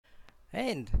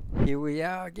And here we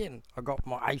are again. I got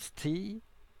my iced tea.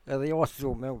 The ice is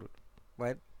all melted.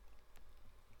 Wait.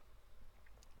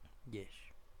 Yes.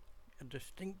 A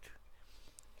distinct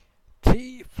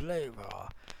tea flavour.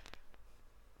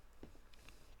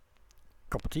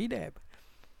 Cup of tea dab.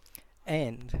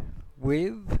 And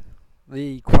with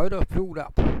the quota filled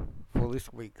up for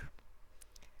this week,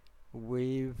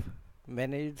 we've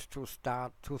managed to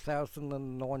start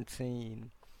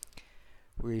 2019.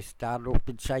 We started off a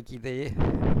bit shaky there,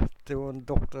 doing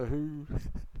Doctor Who.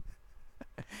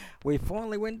 We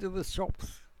finally went to the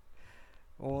shops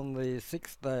on the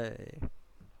 6th day.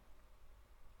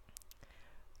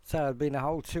 So it's been a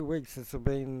whole 2 weeks since I've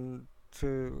been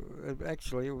to.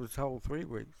 Actually, it was a whole 3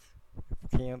 weeks.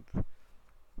 Count.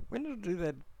 When did I do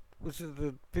that? Was it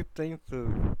the 15th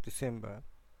of December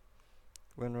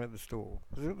when we were at the store?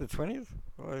 Was it the 20th?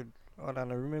 I don't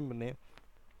know, remember now.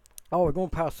 Oh, we're going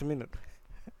past a minute.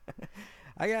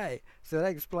 Okay, so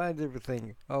that explains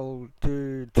everything. I'll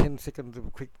do 10 seconds of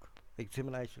a quick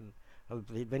examination of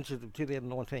the adventures of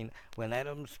 2019 when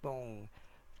Adam Spong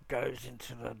goes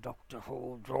into the Doctor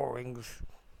Who drawings,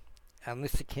 and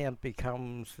this account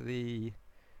becomes the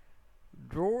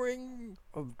drawing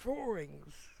of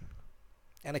drawings.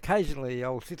 And occasionally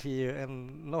I'll sit here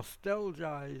and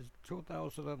nostalgize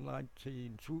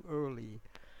 2019 too early,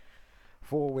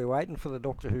 for we're waiting for the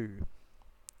Doctor Who.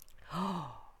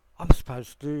 I'm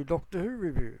supposed to do Doctor Who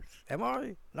reviews, am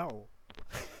I? No.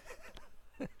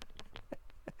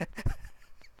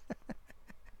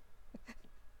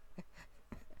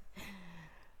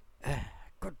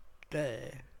 Good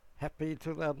day. Happy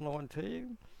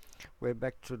 2019. We're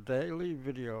back to daily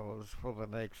videos for the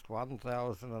next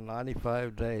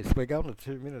 1095 days. We're going to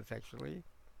 2 minutes actually.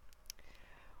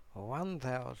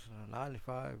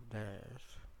 1095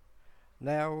 days.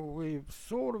 Now we've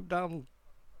sort of done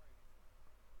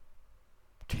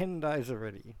 10 days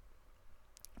already.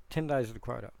 10 days of the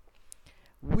quota.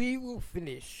 We will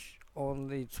finish on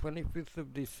the 25th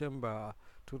of December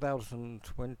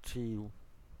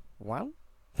 2021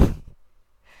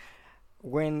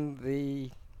 when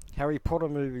the Harry Potter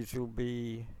movies will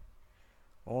be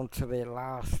on to their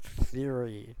last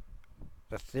theory.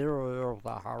 The theory of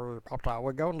the Harry Potter.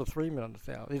 We're going to 3 minutes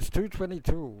now. It's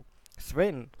 2:22.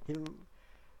 Sven, the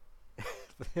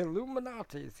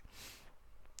Illuminatis.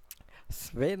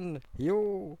 Sven,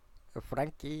 you,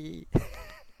 Frankie.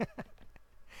 I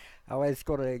always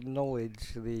got to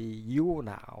acknowledge the you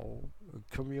now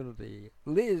community.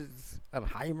 Liz and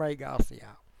Jaime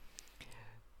Garcia.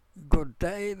 Good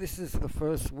day. This is the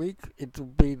first week. It will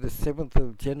be the 7th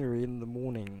of January in the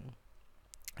morning.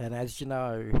 And as you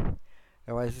know,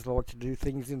 I always like to do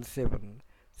things in 7.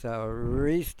 So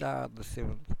restart the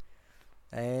 7th.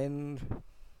 And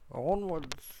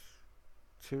onwards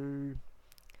to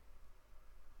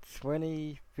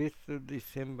 25th of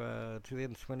December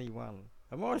 2021.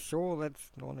 Am I sure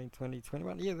that's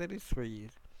 192021? Yeah, that is 3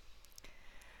 years.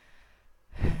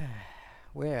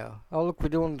 Well, oh look, we're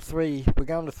doing 3. We're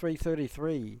going to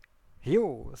 333.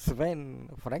 Hill, Sven,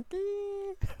 Frankie.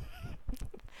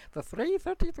 The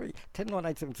 333. 10, 9,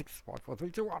 8, 7, 6, 5, 4,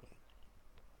 3, 2, 1.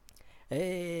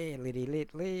 Hey, litty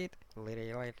lit lit.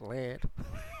 Litty lit lit.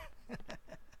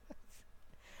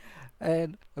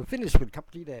 And I'm finished with cup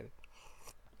of tea, David.